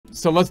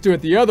So let's do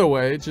it the other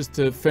way, just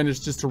to finish,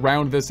 just to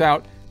round this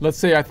out. Let's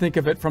say I think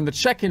of it from the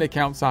checking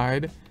account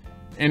side,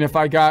 and if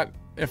I got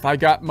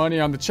money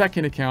on the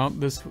checking account,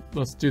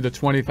 let's do the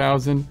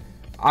 20,000,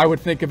 I would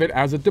think of it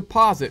as a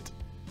deposit.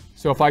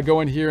 So if I go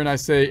in here and I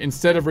say,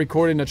 instead of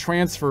recording a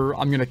transfer,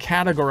 I'm going to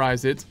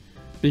categorize it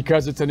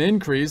because it's an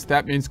increase.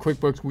 That means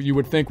QuickBooks, you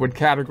would think, would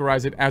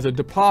categorize it as a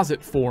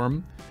deposit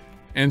form.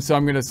 And so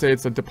I'm going to say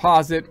it's a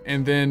deposit,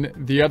 and then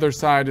the other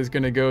side is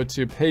going to go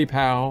to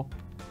PayPal.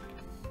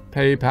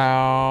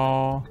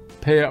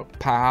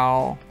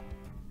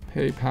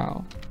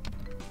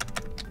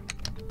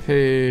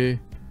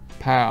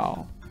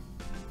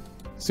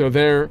 So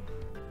there,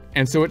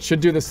 and so it should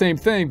do the same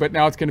thing, but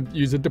now it's going to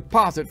use a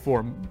deposit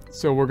form.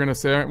 So we're going to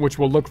say, which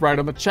will look right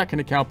on the checking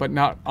account, but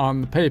not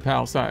on the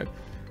PayPal side.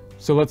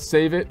 So let's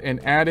save it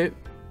and add it.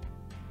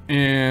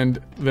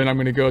 And then I'm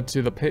going to go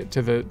to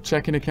the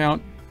checking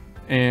account,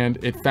 and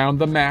it found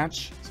the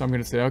match. So I'm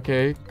going to say,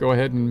 okay, go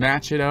ahead and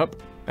match it up.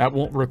 That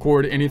won't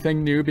record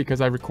anything new because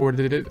I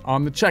recorded it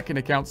on the checking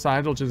account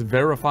side. It'll just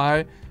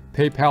verify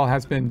PayPal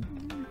has been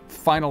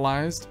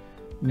finalized.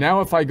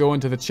 Now if I go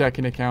into the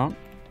checking account,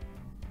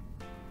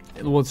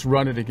 let's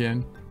run it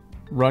again.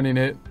 Running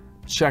it,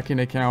 checking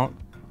account.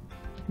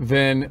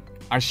 Then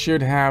I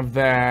should have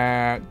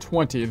that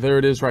 20. There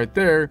it is right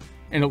there.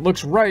 And it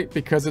looks right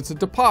because it's a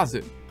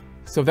deposit.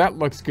 So that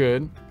looks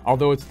good,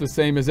 although it's the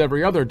same as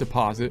every other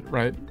deposit,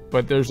 right?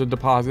 But there's a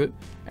deposit.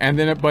 And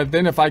then, but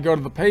then if I go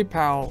to the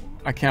PayPal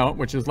account,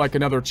 which is like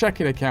another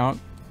checking account,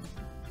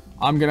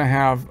 I'm gonna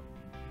have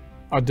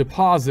a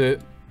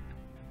deposit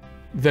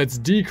that's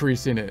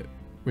decreasing it,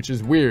 which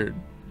is weird.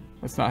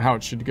 That's not how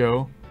it should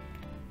go.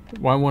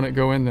 Why won't it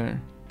go in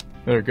there?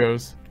 There it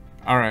goes.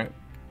 All right.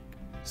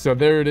 So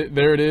there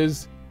it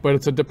is, but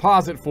it's a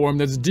deposit form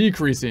that's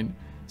decreasing.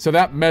 So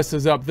that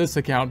messes up this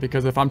account,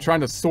 because if I'm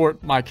trying to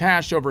sort my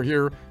cash over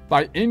here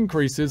by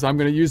increases, I'm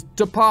going to use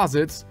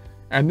deposits,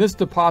 and this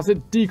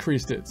deposit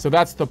decreased it. So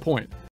that's the point.